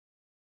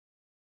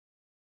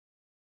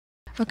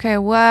Okay,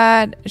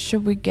 what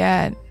should we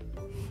get?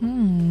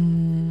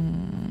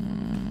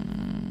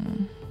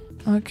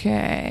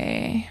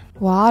 Okay.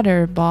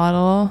 Water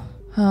bottle.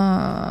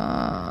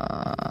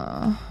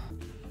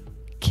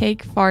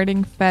 Cake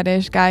farting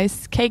fetish,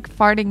 guys. Cake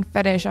farting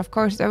fetish. Of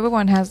course,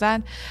 everyone has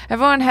that.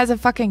 Everyone has a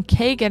fucking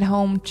cake at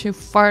home to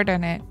fart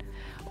on it.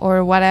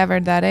 Or whatever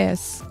that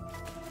is.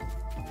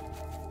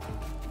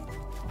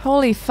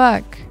 Holy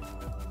fuck.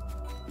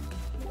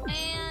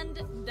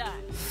 And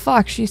done.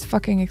 Fuck, she's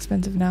fucking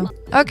expensive now.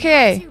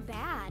 Okay.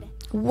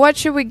 What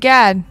should we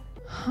get?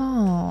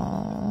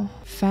 Oh,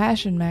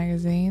 fashion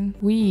magazine.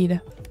 Weed.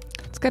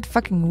 Let's get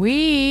fucking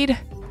weed.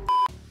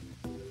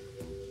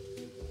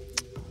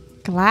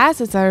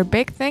 Glasses are a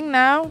big thing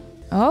now.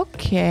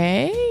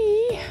 Okay.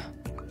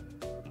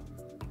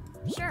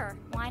 Sure,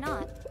 why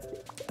not?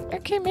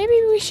 Okay, maybe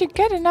we should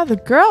get another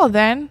girl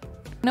then.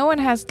 No one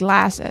has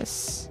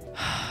glasses.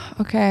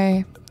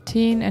 Okay,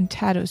 teen and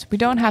tattoos. We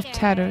don't have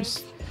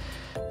tattoos.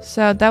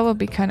 So that would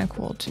be kind of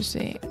cool to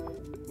see.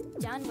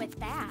 Done with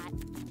that.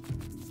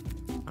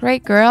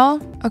 Great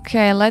girl.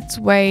 Okay, let's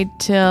wait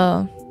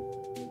till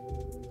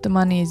the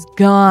money is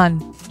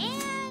gone.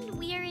 And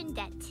we're in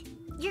debt.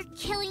 You're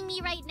killing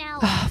me right now.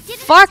 Didn't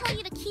Fuck. I tell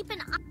you to keep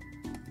an eye?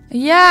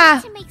 Yeah.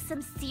 To make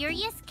some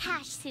serious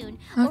cash soon,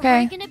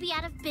 Okay. or we're gonna be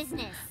out of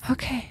business.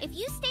 Okay. If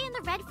you stay in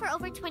the red for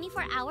over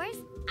 24 hours,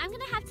 I'm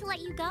gonna have to let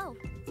you go.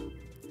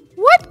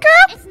 What,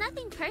 girl? It's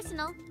nothing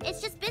personal.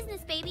 It's just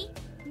business, baby.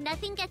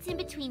 Nothing gets in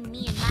between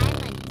me and my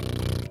money.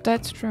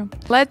 That's true.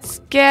 Let's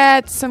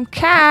get some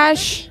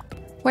cash.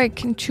 Wait,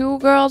 can two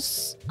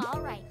girls?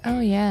 All right.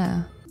 Oh,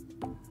 yeah.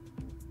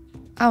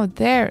 Oh,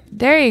 there.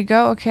 There you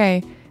go.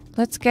 Okay.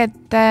 Let's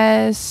get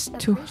this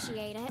to...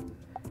 Appreciate it.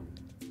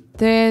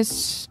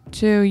 This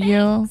to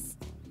you.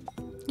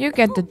 You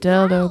get the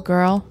dildo,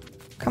 girl.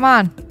 Come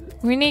on.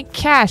 We need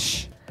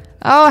cash.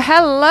 Oh,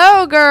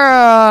 hello,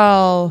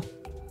 girl.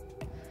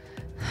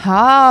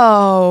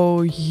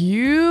 Oh,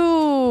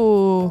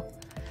 you. Oh,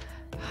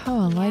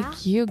 I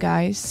like you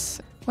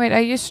guys. Wait, are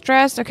you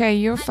stressed? Okay,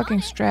 you're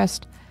fucking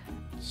stressed.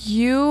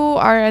 You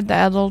are at the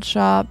adult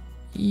shop.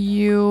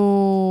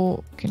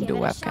 You can do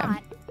webcam.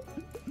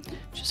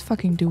 Just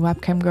fucking do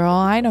webcam, girl.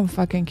 I don't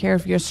fucking care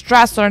if you're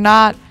stressed or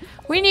not.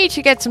 We need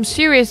to get some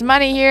serious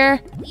money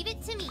here. Leave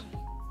it to me.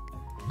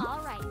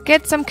 All right.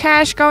 Get some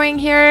cash going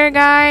here,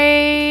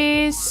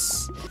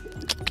 guys.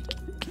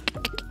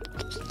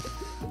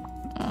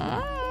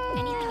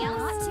 Anything else?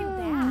 Not too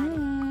bad.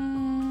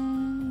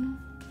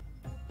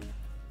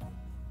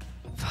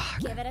 Fuck.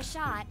 Give it a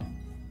shot.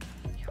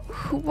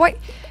 What?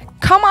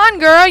 Come on,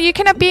 girl. You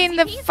cannot be in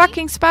the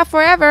fucking spot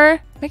forever.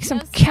 Make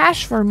some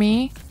cash for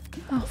me.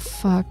 Oh,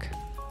 fuck.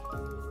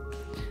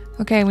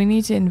 Okay, we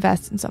need to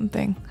invest in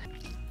something.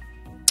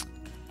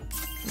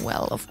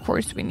 Well, of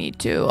course we need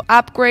to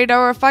upgrade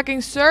our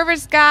fucking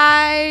servers,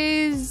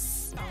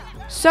 guys.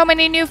 So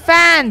many new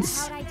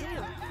fans.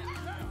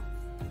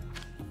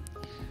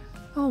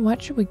 Oh,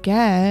 what should we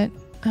get?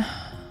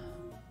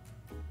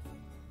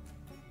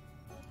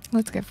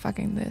 Let's get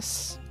fucking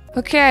this.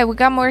 Okay, we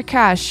got more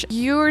cash.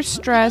 You're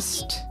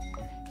stressed.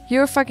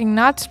 You're fucking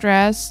not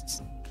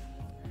stressed.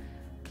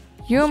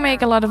 You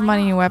make a lot of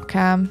money in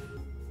webcam.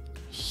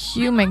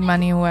 You make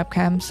money in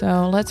webcam,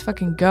 so let's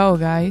fucking go,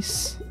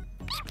 guys.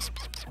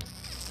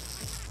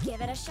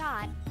 Give it a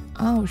shot.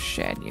 Oh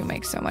shit, you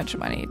make so much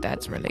money.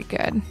 That's really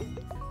good.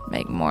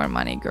 Make more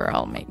money,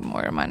 girl. Make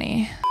more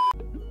money.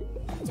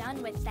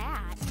 Done with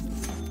that.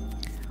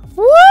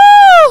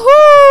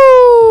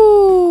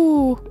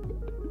 Woohoo!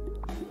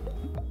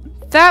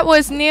 That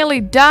was nearly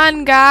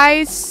done,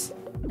 guys.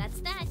 That's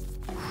that.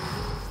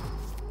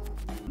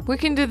 We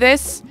can do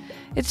this.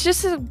 It's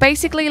just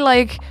basically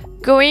like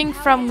going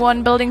from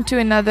one building to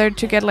another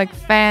to get like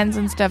fans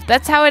and stuff.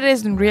 That's how it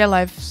is in real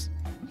life.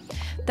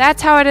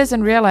 That's how it is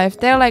in real life.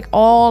 They're like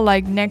all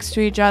like next to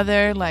each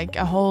other. Like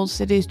a whole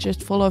city is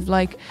just full of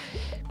like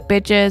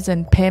bitches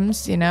and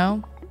pimps, you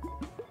know?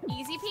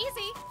 Easy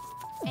peasy.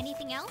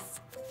 Anything else?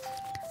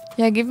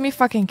 Yeah, give me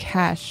fucking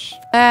cash.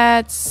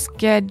 Let's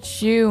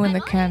get you in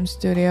the cam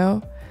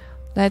studio.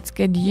 Let's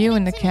get you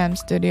in the cam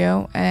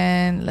studio.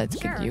 And let's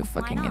get you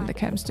fucking in the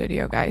cam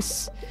studio,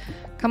 guys.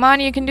 Come on,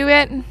 you can do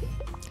it.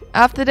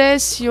 After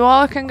this, you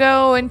all can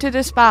go into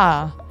the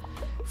spa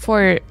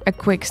for a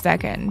quick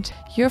second.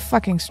 You're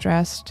fucking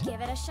stressed. Give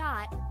it a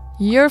shot.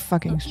 You're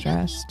fucking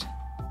stressed.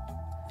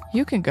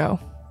 You can go.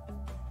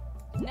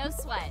 No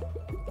sweat.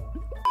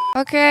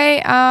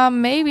 Okay,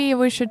 maybe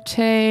we should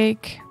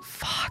take...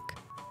 Fuck.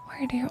 Why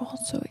are they all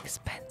so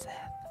expensive?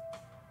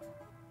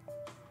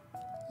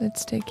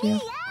 Let's take you.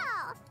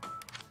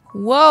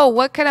 Whoa,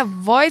 what kind of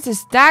voice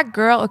is that,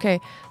 girl? Okay,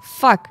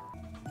 fuck.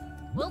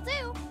 Will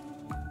do.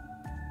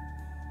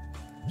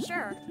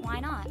 Sure, why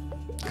not?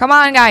 Come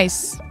on,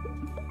 guys.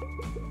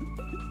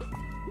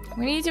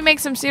 We need to make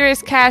some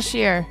serious cash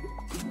here.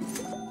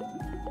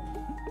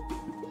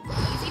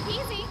 Easy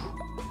peasy.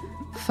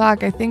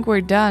 Fuck, I think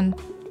we're done.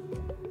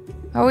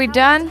 Are we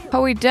done?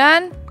 Are we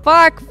done?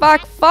 Fuck,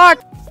 fuck,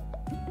 fuck.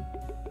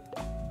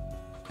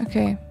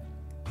 Okay.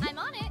 I'm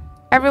on it.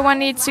 Everyone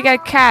needs to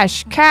get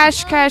cash.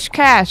 Cash, cash,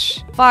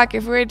 cash. Fuck,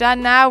 if we're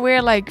done now,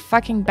 we're like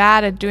fucking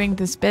bad at doing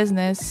this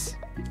business.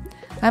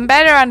 I'm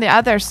better on the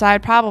other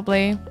side,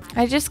 probably.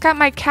 I just got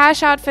my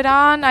cash outfit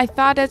on. I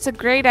thought that's a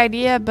great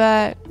idea,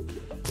 but...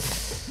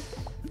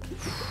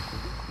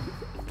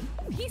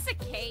 Piece of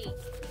cake.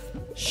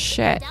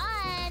 Shit.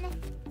 Done.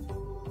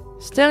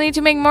 Still need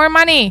to make more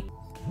money.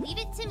 Leave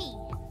it to me.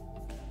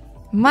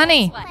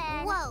 Money.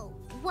 Whoa,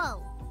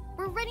 whoa.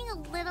 We're running a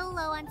little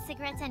low on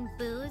cigarettes and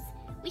booze.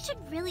 We should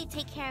really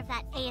take care of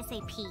that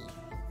ASAP.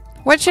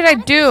 What should I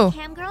do?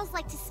 Cam girls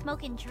like to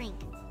smoke and drink.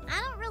 I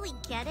don't really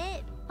get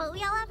it, but we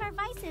all have our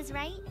vices,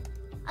 right?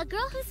 A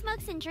girl who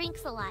smokes and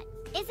drinks a lot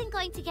isn't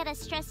going to get us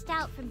stressed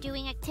out from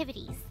doing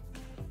activities.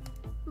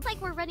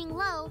 Like we're running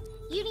low,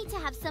 you need to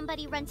have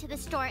somebody run to the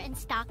store and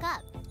stock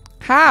up.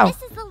 How?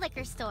 This is the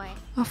liquor store.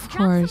 Of Drop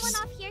course.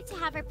 someone off here to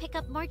have her pick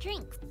up more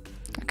drinks.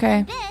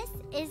 Okay. This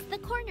is the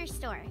corner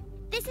store.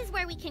 This is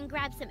where we can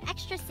grab some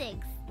extra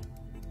cigs.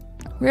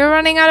 We're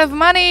running out of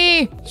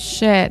money.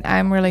 Shit, I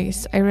really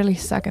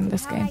suck in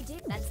this game.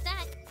 That's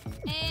that.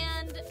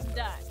 And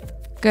done.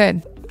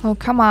 Good. Oh,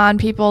 come on,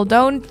 people.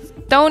 Don't.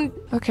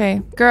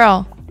 Okay,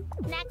 girl.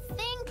 Next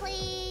thing,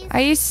 please.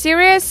 Are you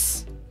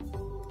serious?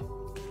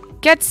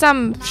 Get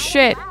some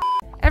shit.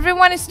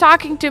 Everyone is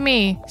talking to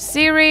me.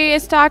 Siri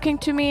is talking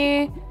to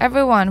me.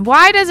 Everyone.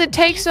 Why does it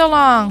take so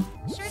long?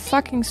 Sure thing.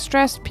 Fucking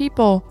stressed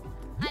people.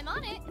 I'm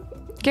on it.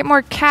 Get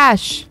more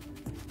cash.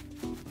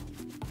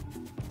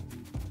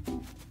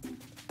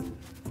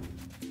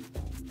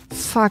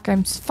 Fuck,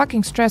 I'm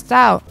fucking stressed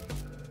out.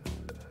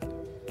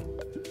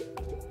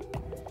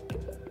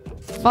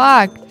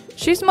 Fuck.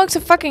 She smokes a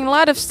fucking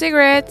lot of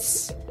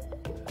cigarettes.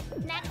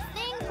 Next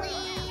thing,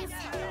 please.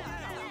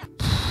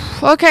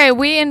 Okay,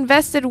 we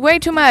invested way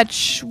too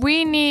much.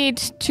 We need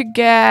to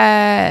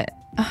get...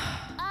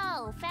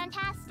 Oh,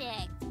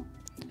 fantastic.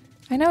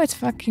 I know it's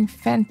fucking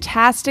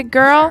fantastic,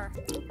 girl.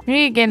 We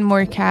need to get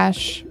more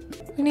cash.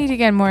 We need to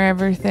get more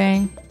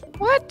everything.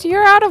 What?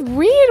 You're out of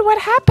weed?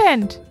 What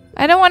happened?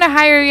 I don't want to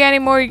hire you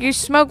anymore. You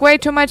smoke way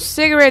too much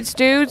cigarettes,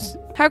 dudes.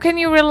 How can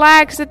you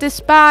relax at the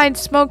spa and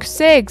smoke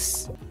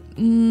cigs?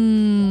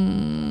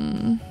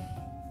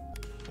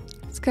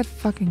 Let's get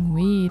fucking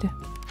weed.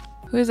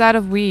 Who's out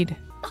of weed?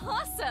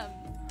 Awesome.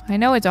 I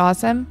know it's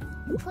awesome.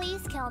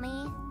 Please kill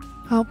me.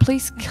 Oh,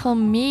 please kill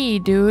me,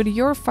 dude.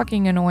 You're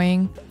fucking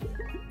annoying.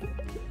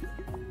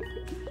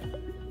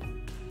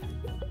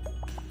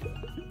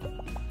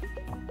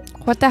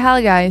 What the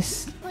hell,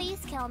 guys? Please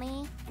kill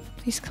me.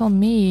 Please kill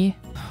me.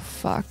 Oh,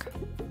 fuck.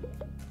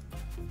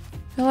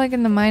 I feel like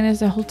in the minus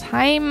the whole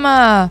time.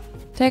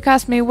 They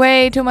cost me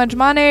way too much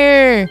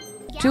money.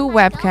 Do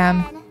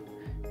webcam. Done.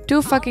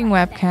 Do fucking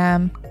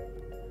webcam.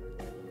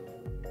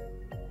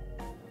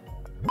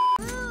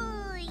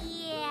 Ooh,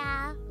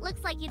 yeah.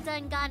 Looks like you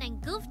done gone and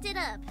goofed it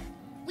up.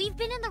 We've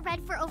been in the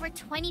red for over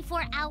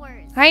 24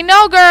 hours. I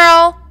know,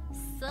 girl.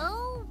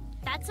 So,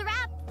 that's a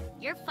wrap.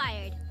 You're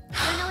fired.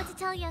 Don't know what to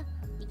tell you.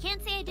 You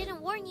can't say I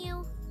didn't warn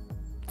you.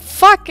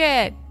 Fuck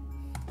it.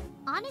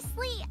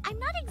 Honestly, I'm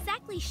not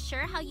exactly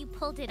sure how you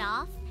pulled it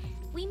off.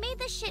 We made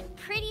this shit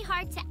pretty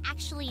hard to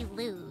actually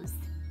lose.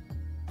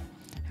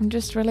 I'm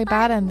just really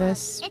bad at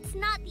this. It's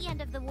not the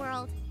end of the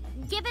world.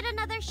 Give it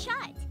another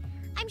shot.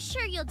 I'm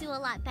sure you'll do a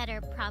lot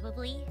better,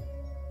 probably.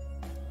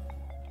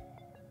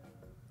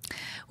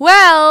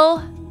 Well,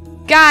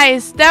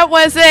 guys, that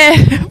was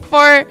it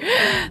for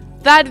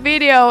that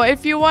video.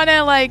 If you want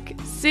to like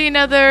see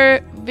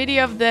another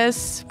video of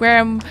this where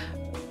I'm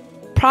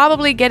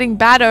probably getting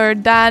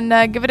battered,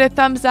 then give it a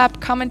thumbs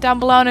up, comment down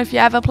below if you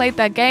ever played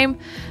that game.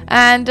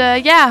 And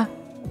yeah,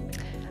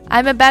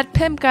 I'm a bad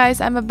pimp,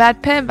 guys. I'm a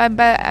bad pimp. I'm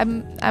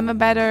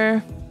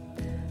better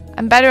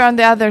on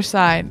the other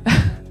side.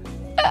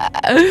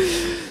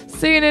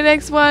 See you in the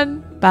next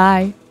one.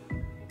 Bye.